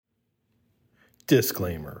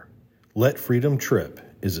Disclaimer: Let Freedom Trip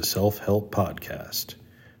is a self-help podcast.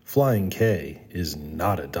 Flying K is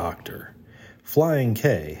not a doctor. Flying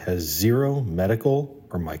K has zero medical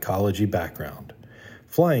or mycology background.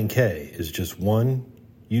 Flying K is just one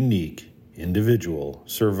unique individual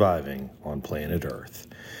surviving on planet Earth.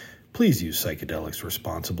 Please use psychedelics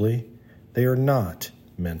responsibly. They are not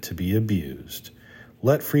meant to be abused.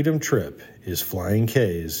 Let Freedom Trip is Flying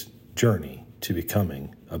K's journey to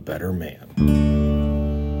becoming a better man.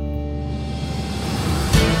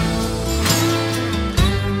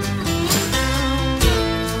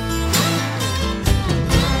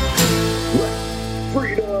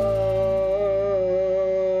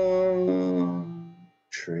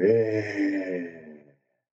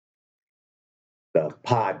 The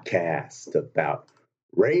podcast about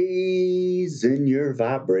raising your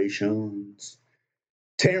vibrations,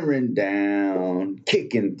 tearing down,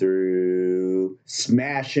 kicking through,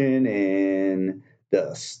 smashing in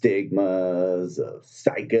the stigmas of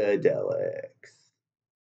psychedelics.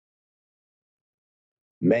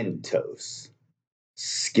 Mentos,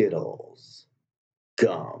 Skittles,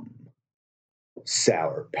 gum,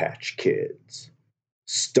 Sour Patch Kids,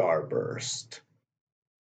 Starburst,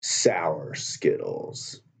 Sour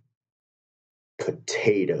Skittles,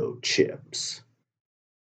 potato chips,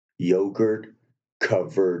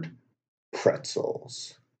 yogurt-covered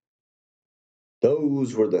pretzels.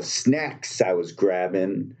 Those were the snacks I was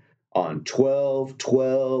grabbing on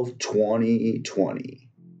 12/12/2020,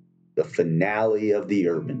 the finale of the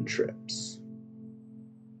urban trips.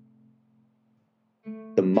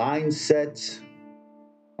 The mindset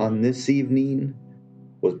on this evening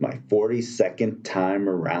was my 42nd time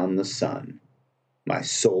around the sun, my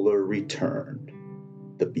solar return,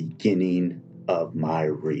 the beginning of my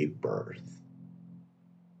rebirth.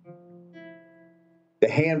 The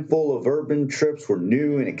handful of urban trips were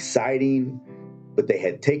new and exciting, but they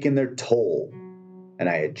had taken their toll, and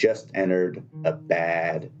I had just entered a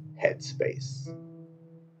bad headspace.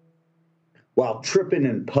 While tripping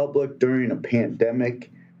in public during a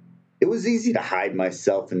pandemic, it was easy to hide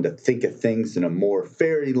myself and to think of things in a more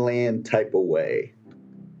fairyland type of way.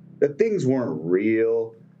 That things weren't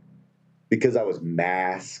real because I was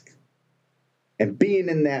masked. And being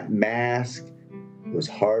in that mask, it was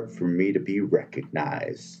hard for me to be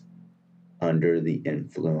recognized under the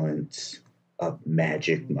influence of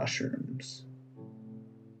magic mushrooms.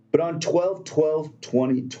 But on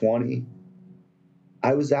 12/12/2020,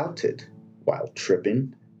 I was outed while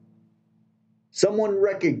tripping. Someone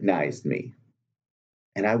recognized me,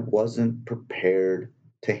 and I wasn't prepared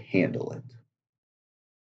to handle it.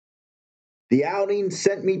 The outing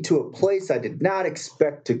sent me to a place I did not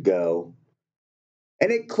expect to go,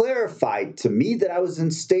 and it clarified to me that I was in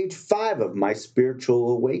stage 5 of my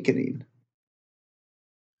spiritual awakening.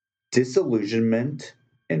 Disillusionment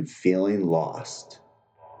and feeling lost.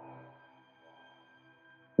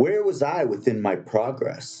 Where was I within my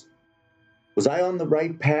progress? Was I on the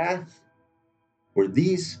right path? Were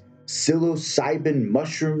these psilocybin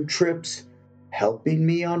mushroom trips helping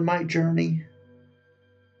me on my journey?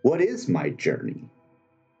 What is my journey?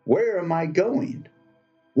 Where am I going?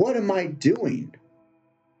 What am I doing?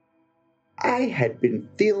 I had been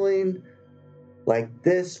feeling like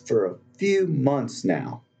this for a few months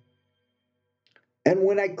now. And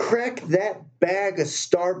when I cracked that bag of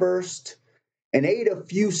Starburst and ate a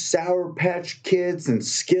few Sour Patch Kids and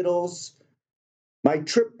Skittles, my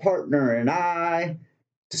trip partner and I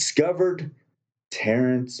discovered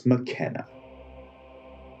Terrance McKenna.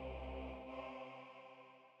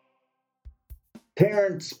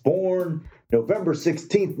 Terrance, born November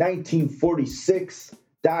 16th, 1946,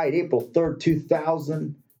 died April 3rd,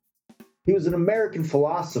 2000. He was an American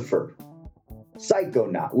philosopher,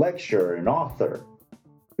 psychonaut, lecturer, and author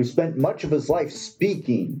who spent much of his life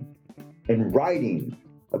speaking and writing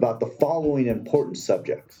about the following important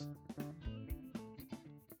subjects: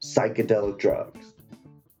 psychedelic drugs,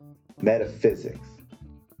 metaphysics,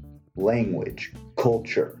 language,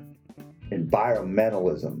 culture,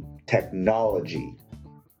 environmentalism, technology,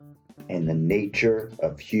 and the nature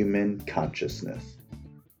of human consciousness.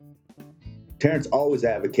 Terrance always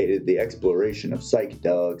advocated the exploration of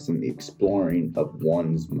psychedelics and the exploring of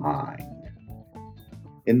one's mind.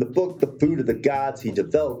 In the book, The Food of the Gods, he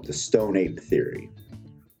developed the stone ape theory,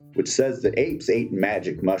 which says that apes ate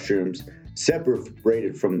magic mushrooms,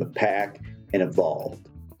 separated from the pack, and evolved.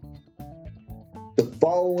 The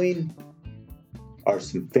following are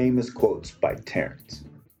some famous quotes by Terrance.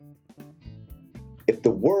 If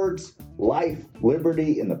the words life,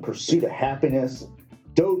 liberty, and the pursuit of happiness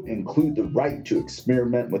don't include the right to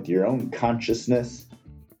experiment with your own consciousness,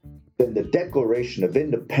 then the Declaration of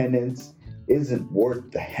Independence isn't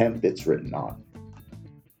worth the hemp it's written on.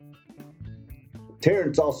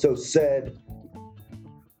 Terrance also said,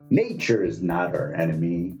 nature is not our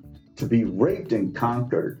enemy to be raped and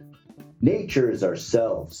conquered. Nature is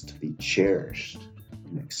ourselves to be cherished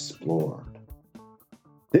and explored.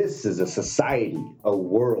 This is a society, a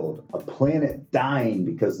world, a planet dying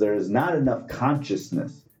because there is not enough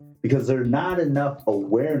consciousness, because there's not enough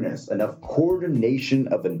awareness, enough coordination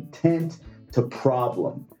of intent to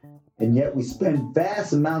problem. And yet we spend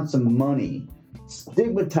vast amounts of money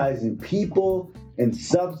stigmatizing people and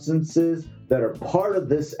substances that are part of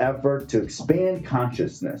this effort to expand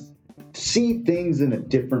consciousness, see things in a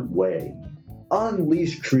different way,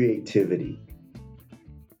 unleash creativity.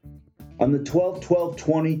 On the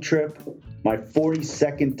 12-12-20 trip, my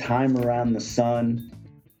 42nd time around the sun,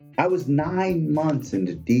 I was 9 months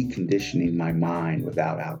into deconditioning my mind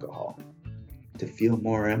without alcohol to feel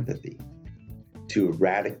more empathy, to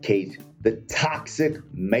eradicate the toxic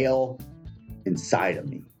male inside of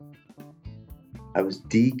me. I was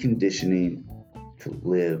deconditioning to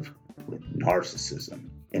live with narcissism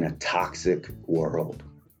in a toxic world.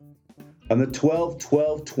 On the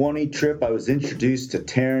 12-12-20 trip, I was introduced to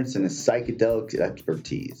Terrance and his psychedelic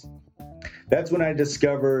expertise. That's when I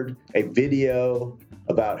discovered a video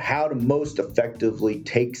about how to most effectively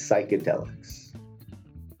take psychedelics.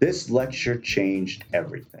 This lecture changed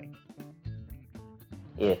everything.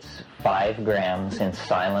 It's 5 grams in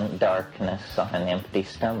silent darkness on an empty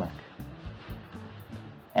stomach.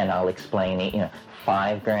 And I'll explain it,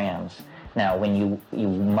 5 grams. Now, when you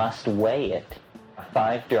must weigh it,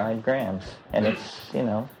 5 dried grams, and it's,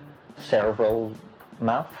 several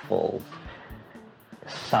mouthfuls.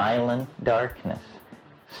 Silent darkness,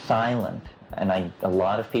 silent. And a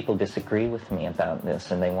lot of people disagree with me about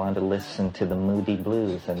this, and they want to listen to the Moody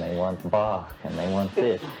Blues, and they want Bach, and they want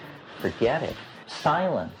this. Forget it.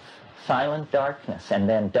 Silence, silent darkness, and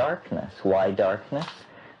then darkness. Why darkness?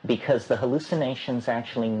 Because the hallucinations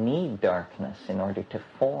actually need darkness in order to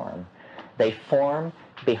form. They form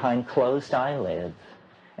behind closed eyelids.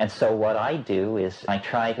 And so what I do is I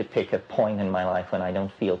try to pick a point in my life when I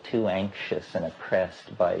don't feel too anxious and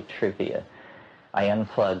oppressed by trivia. I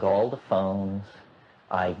unplug all the phones.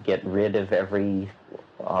 I get rid of every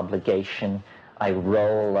obligation. I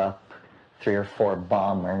roll up 3 or 4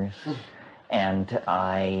 bombers, and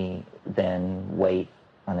I then wait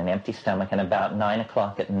on an empty stomach, and about 9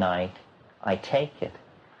 o'clock at night, I take it.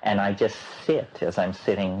 And I just sit, as I'm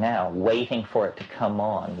sitting now, waiting for it to come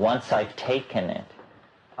on. Once I've taken it,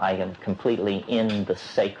 I am completely in the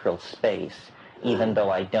sacral space, even though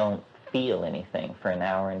I don't feel anything for an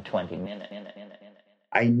hour and 20 minutes.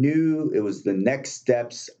 I knew it was the next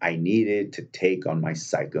steps I needed to take on my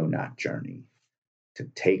Psychonaut journey, to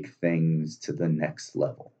take things to the next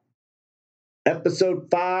level. Episode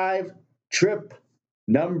 5, trip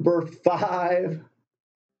number 5,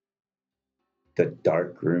 the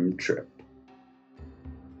darkroom trip.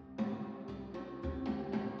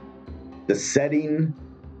 The setting,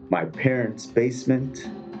 my parents' basement.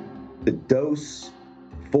 The dose,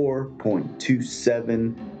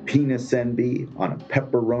 4.27 penis envy on a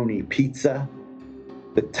pepperoni pizza.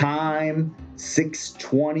 The time,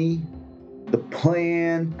 6:20. The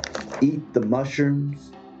plan, eat the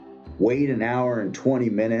mushrooms. Wait an hour and 20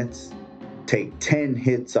 minutes. Take 10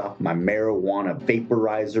 hits off my marijuana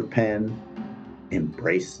vaporizer pen.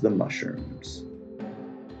 Embrace the mushrooms.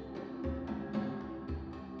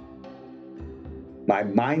 My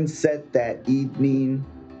mindset that evening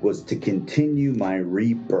was to continue my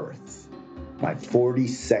rebirth, my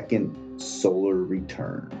 42nd solar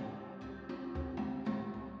return.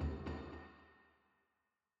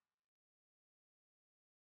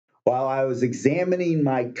 While I was examining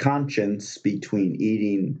my conscience between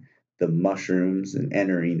eating the mushrooms and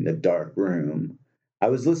entering the dark room, I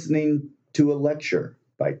was listening to a lecture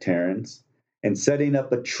by Terrance and setting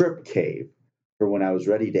up a trip cave for when I was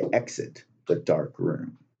ready to exit the dark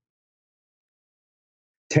room.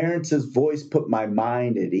 Terrance's voice put my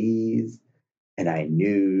mind at ease, and I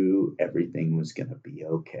knew everything was going to be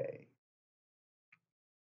okay.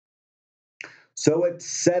 So at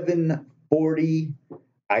 7:40,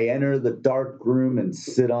 I enter the dark room and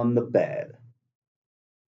sit on the bed.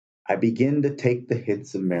 I begin to take the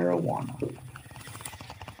hits of marijuana.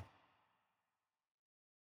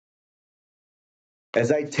 As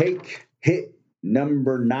I take hit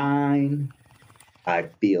number 9, I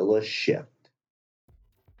feel a shift.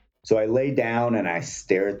 So I lay down and I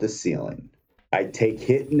stare at the ceiling. I take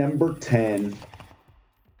hit number 10,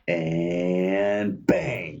 and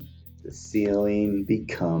bang, the ceiling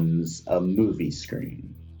becomes a movie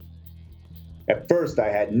screen. At first, I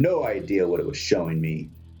had no idea what it was showing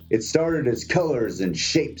me, It started as colors and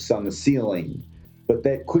shapes on the ceiling, but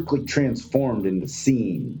that quickly transformed into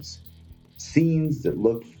scenes. Scenes that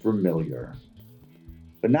looked familiar,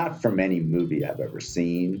 but not from any movie I've ever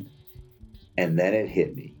seen. And then it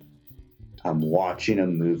hit me. I'm watching a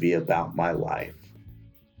movie about my life,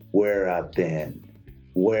 where I've been,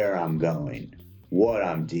 where I'm going, what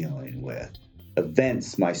I'm dealing with,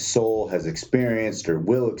 events my soul has experienced or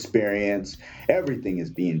will experience. Everything is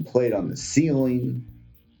being played on the ceiling.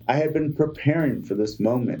 I had been preparing for this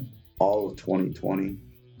moment all of 2020,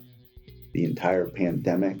 the entire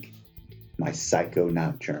pandemic, my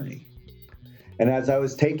Psychonaut journey. And as I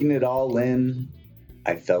was taking it all in,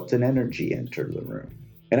 I felt an energy enter the room.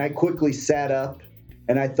 And I quickly sat up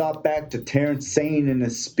and I thought back to Terrance saying in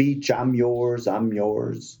his speech, "I'm yours, I'm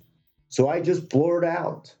yours." So I just blurted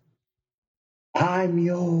out, "I'm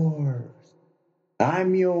yours,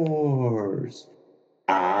 I'm yours,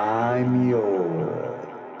 I'm yours."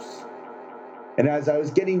 And as I was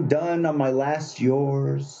getting done on my last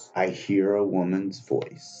yours, I hear a woman's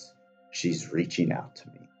voice. She's reaching out to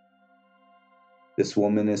me. This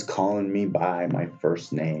woman is calling me by my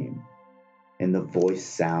first name, and the voice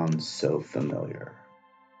sounds so familiar.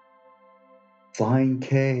 Flying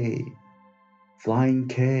K, Flying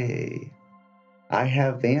K, I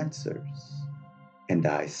have answers. And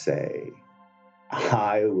I say,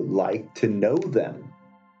 I would like to know them.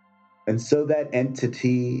 And so that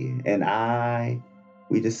entity and I,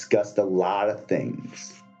 we discussed a lot of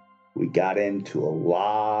things. We got into a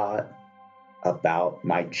lot about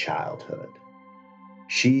my childhood.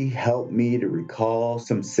 She helped me to recall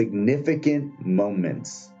some significant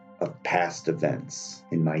moments of past events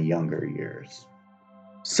in my younger years.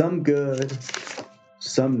 Some good,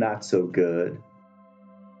 some not so good.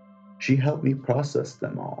 She helped me process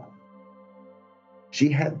them all. She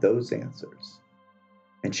had those answers,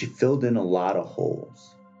 and she filled in a lot of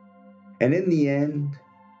holes. And in the end,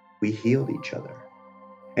 we healed each other.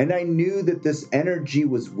 And I knew that this energy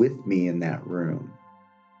was with me in that room.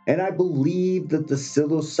 And I believed that the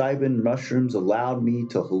psilocybin mushrooms allowed me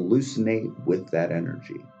to hallucinate with that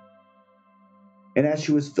energy. And as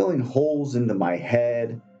she was filling holes into my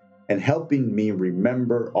head and helping me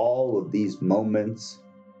remember all of these moments,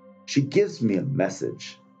 she gives me a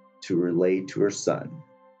message to relay to her son.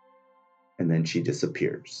 And then she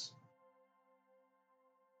disappears.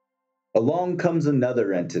 Along comes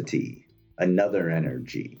another entity, another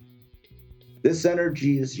energy. This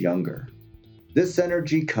energy is younger. This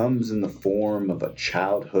energy comes in the form of a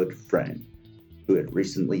childhood friend who had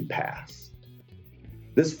recently passed.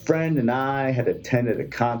 This friend and I had attended a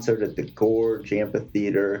concert at the Gorge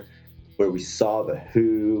Amphitheater where we saw The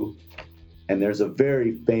Who, and there's a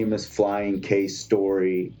very famous Flying K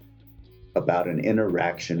story about an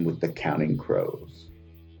interaction with the Counting Crows.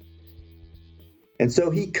 And so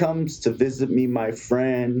he comes to visit me, my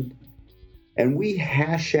friend, and we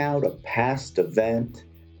hash out a past event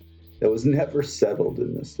that was never settled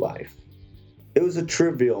in this life. It was a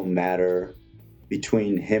trivial matter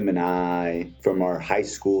between him and I from our high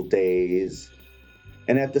school days,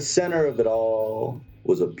 and at the center of it all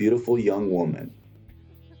was a beautiful young woman.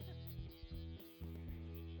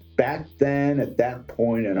 Back then, at that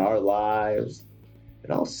point in our lives,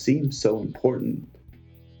 it all seemed so important.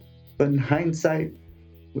 But in hindsight,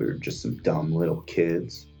 we were just some dumb little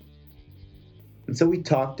kids. And so we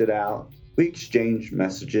talked it out, we exchanged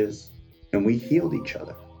messages, and we healed each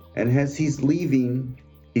other. And as he's leaving,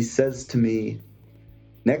 he says to me,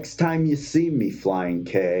 "Next time you see me, Flying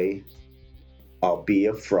K, I'll be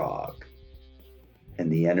a frog."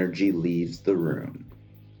 And the energy leaves the room.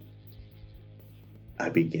 I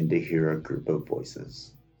begin to hear a group of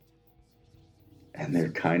voices. And they're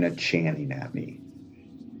kind of chanting at me,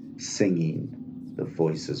 singing. The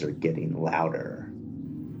voices are getting louder.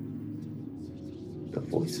 The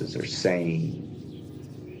voices are saying,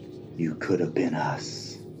 "You could have been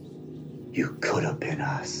us. You could have been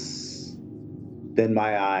us." Then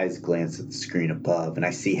my eyes glance at the screen above, and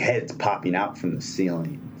I see heads popping out from the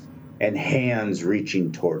ceilings and hands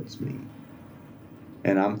reaching towards me.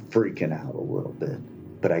 And I'm freaking out a little bit,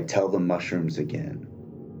 but I tell the mushrooms again,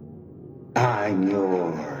 "I'm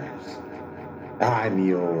yours. I'm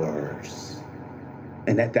yours."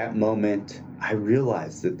 And at that moment, I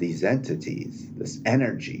realize that these entities, this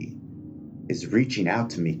energy, is reaching out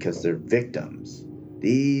to me because they're victims.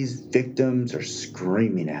 These victims are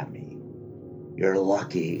screaming at me, "You're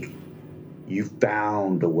lucky. You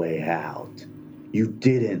found a way out. You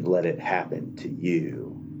didn't let it happen to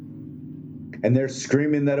you." And they're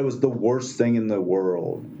screaming that it was the worst thing in the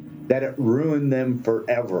world, that it ruined them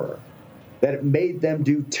forever, that it made them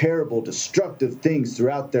do terrible, destructive things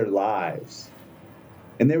throughout their lives.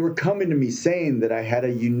 And they were coming to me saying that I had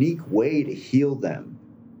a unique way to heal them.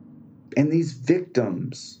 And these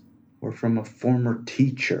victims were from a former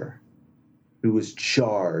teacher who was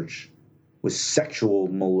charged with sexual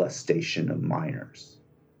molestation of minors.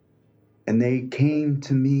 And they came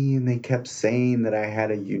to me and they kept saying that I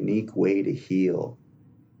had a unique way to heal.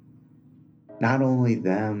 Not only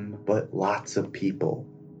them, but lots of people.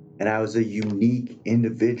 And I was a unique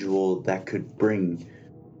individual that could bring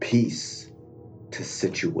peace to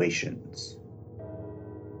situations.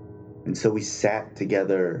 And so we sat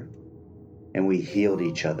together and we healed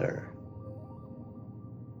each other.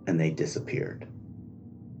 And they disappeared.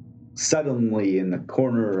 Suddenly, in the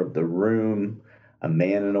corner of the room, a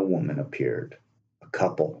man and a woman appeared, a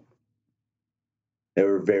couple. They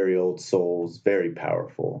were very old souls, very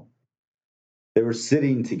powerful. They were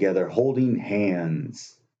sitting together, holding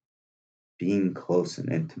hands, being close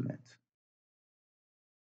and intimate.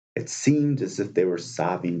 It seemed as if they were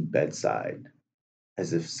sobbing bedside,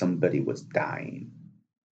 as if somebody was dying.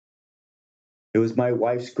 It was my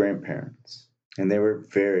wife's grandparents, and they were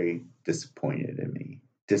very disappointed in me,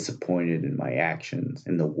 disappointed in my actions,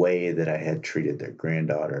 in the way that I had treated their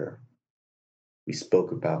granddaughter. We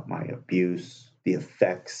spoke about my abuse, the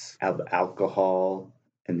effects of alcohol,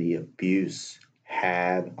 and the abuse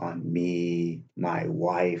had on me, my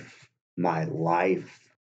wife, my life,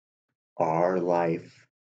 our life.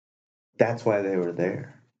 That's why they were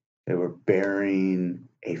there. They were burying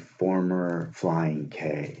a former Flying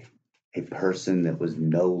K, a person that was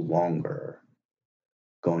no longer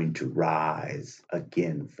going to rise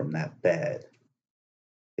again from that bed.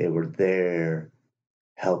 They were there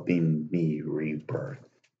helping me rebirth.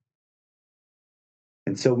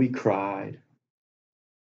 And so we cried.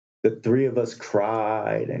 The three of us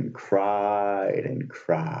cried and cried and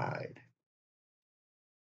cried.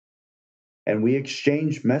 And we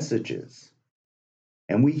exchanged messages.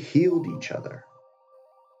 And we healed each other.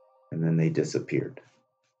 And then they disappeared.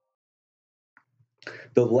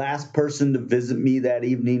 The last person to visit me that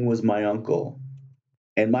evening was my uncle.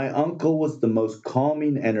 And my uncle was the most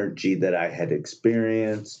calming energy that I had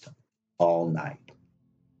experienced all night.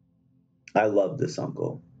 I love this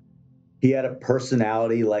uncle. He had a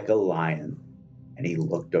personality like a lion, and he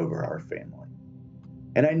looked over our family.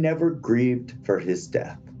 And I never grieved for his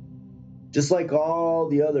death. Just like all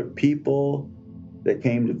the other people that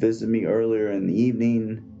came to visit me earlier in the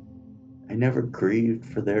evening, I never grieved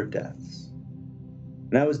for their deaths.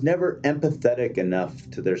 And I was never empathetic enough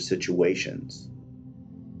to their situations.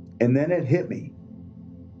 And then it hit me.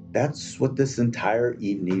 That's what this entire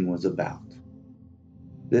evening was about.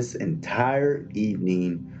 This entire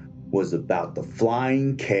evening was about the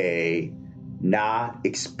Flying K not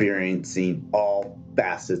experiencing all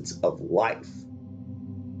facets of life.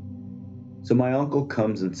 So my uncle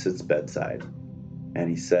comes and sits bedside, and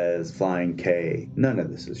he says, Flying K, none of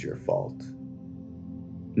this is your fault.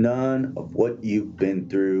 None of what you've been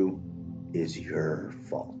through is your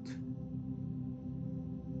fault.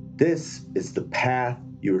 This is the path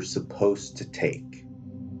you're supposed to take.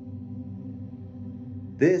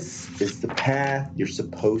 This is the path you're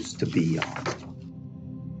supposed to be on.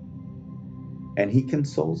 And he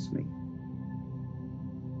consoles me.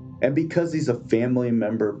 And because he's a family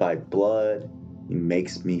member by blood, he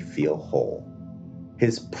makes me feel whole.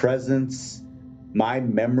 His presence, my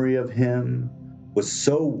memory of him, was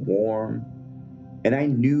so warm, and I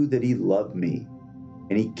knew that he loved me,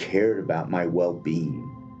 and he cared about my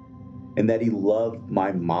well-being, and that he loved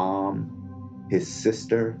my mom, his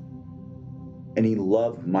sister, and he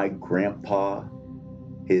loved my grandpa,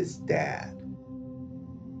 his dad.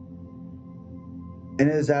 And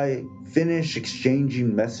as I finish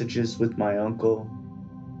exchanging messages with my uncle,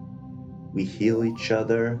 we heal each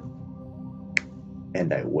other,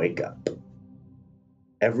 and I wake up.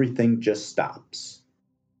 Everything just stops.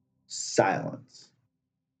 Silence.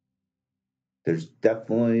 There's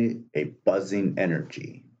definitely a buzzing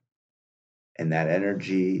energy, and that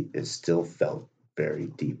energy is still felt very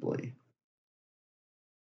deeply.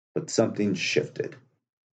 But something shifted.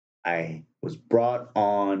 I was brought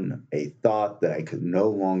on a thought that I could no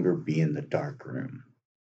longer be in the dark room.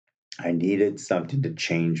 I needed something to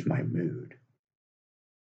change my mood.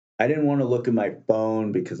 I didn't want to look at my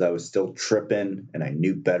phone because I was still tripping and I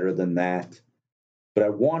knew better than that. But I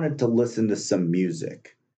wanted to listen to some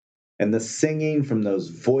music. And the singing from those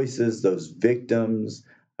voices, those victims,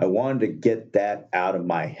 I wanted to get that out of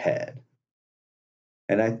my head.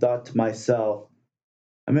 And I thought to myself,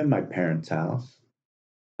 I'm in my parents' house.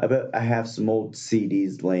 I bet I have some old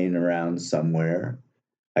CDs laying around somewhere.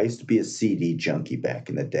 I used to be a CD junkie back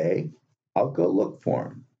in the day. I'll go look for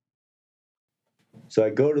them. So I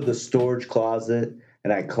go to the storage closet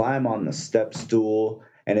and I climb on the step stool,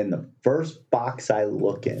 and in the first box I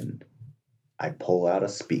look in, I pull out a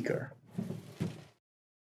speaker.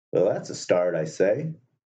 Well, that's a start, I say.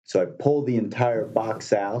 So I pull the entire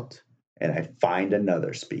box out, and I find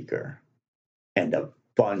another speaker and a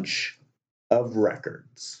bunch of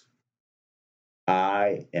records.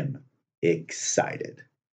 I am excited.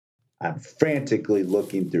 I'm frantically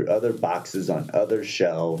looking through other boxes on other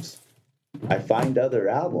shelves. I find other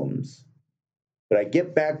albums, but I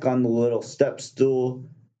get back on the little step stool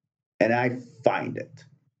and I find it.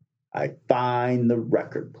 I find the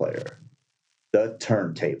record player, the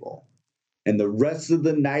turntable, and the rest of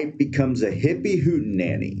the night becomes a hippie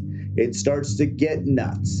hootenanny. It starts to get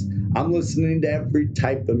nuts. I'm listening to every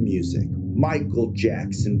type of music. Michael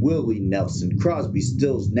Jackson, Willie Nelson, Crosby,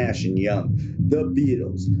 Stills, Nash and Young, the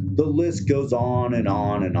Beatles. The list goes on and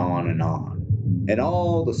on and on and on. And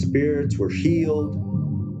all the spirits were healed,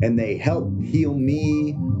 and they helped heal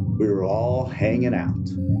me. We were all hanging out.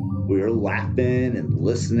 We were laughing and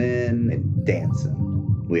listening and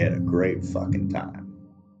dancing. We had a great fucking time.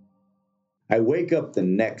 I wake up the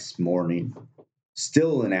next morning,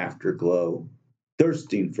 still in afterglow,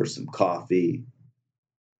 thirsting for some coffee.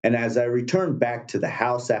 And as I return back to the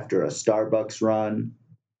house after a Starbucks run,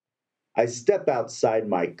 I step outside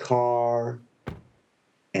my car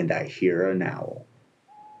and I hear an owl.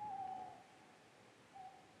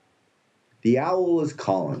 The owl is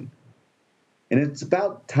calling, and it's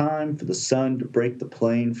about time for the sun to break the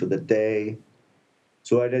plane for the day.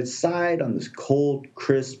 So I decide on this cold,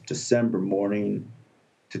 crisp December morning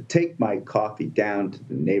to take my coffee down to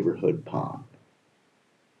the neighborhood pond.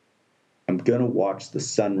 I'm gonna watch the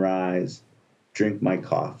sunrise, drink my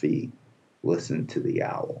coffee, listen to the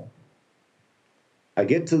owl. I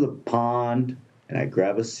get to the pond and I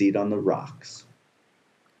grab a seat on the rocks,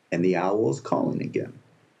 and the owl is calling again.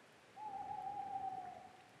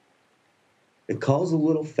 It calls a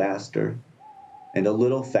little faster and a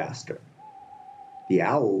little faster. The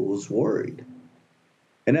owl was worried.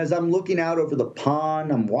 And as I'm looking out over the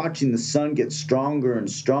pond, I'm watching the sun get stronger and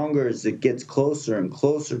stronger as it gets closer and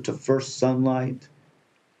closer to first sunlight.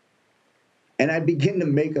 And I begin to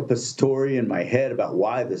make up a story in my head about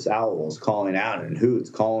why this owl is calling out and who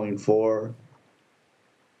it's calling for.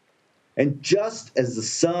 And just as the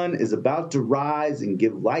sun is about to rise and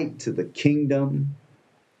give light to the kingdom,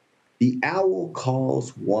 the owl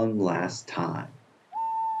calls one last time.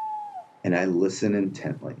 And I listen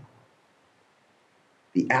intently.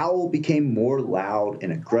 The owl became more loud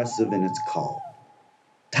and aggressive in its call,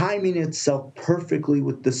 timing itself perfectly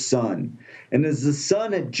with the sun. And as the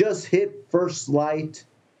sun had just hit first light,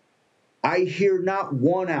 I hear not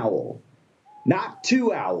one owl, not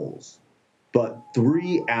two owls, but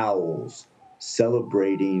three owls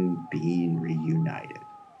celebrating being reunited.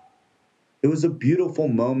 It was a beautiful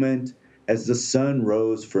moment as the sun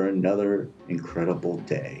rose for another incredible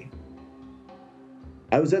day.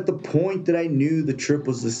 I was at the point that I knew the trip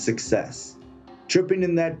was a success. Tripping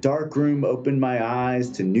in that dark room opened my eyes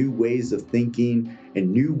to new ways of thinking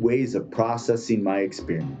and new ways of processing my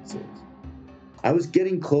experiences. I was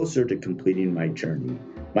getting closer to completing my journey,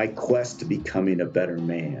 my quest to becoming a better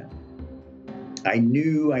man. I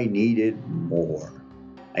knew I needed more.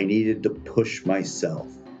 I needed to push myself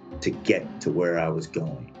to get to where I was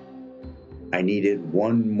going. I needed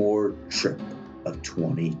one more trip of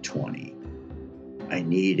 2020. I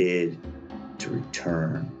needed to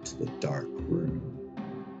return to the dark room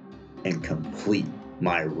and complete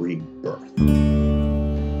my rebirth.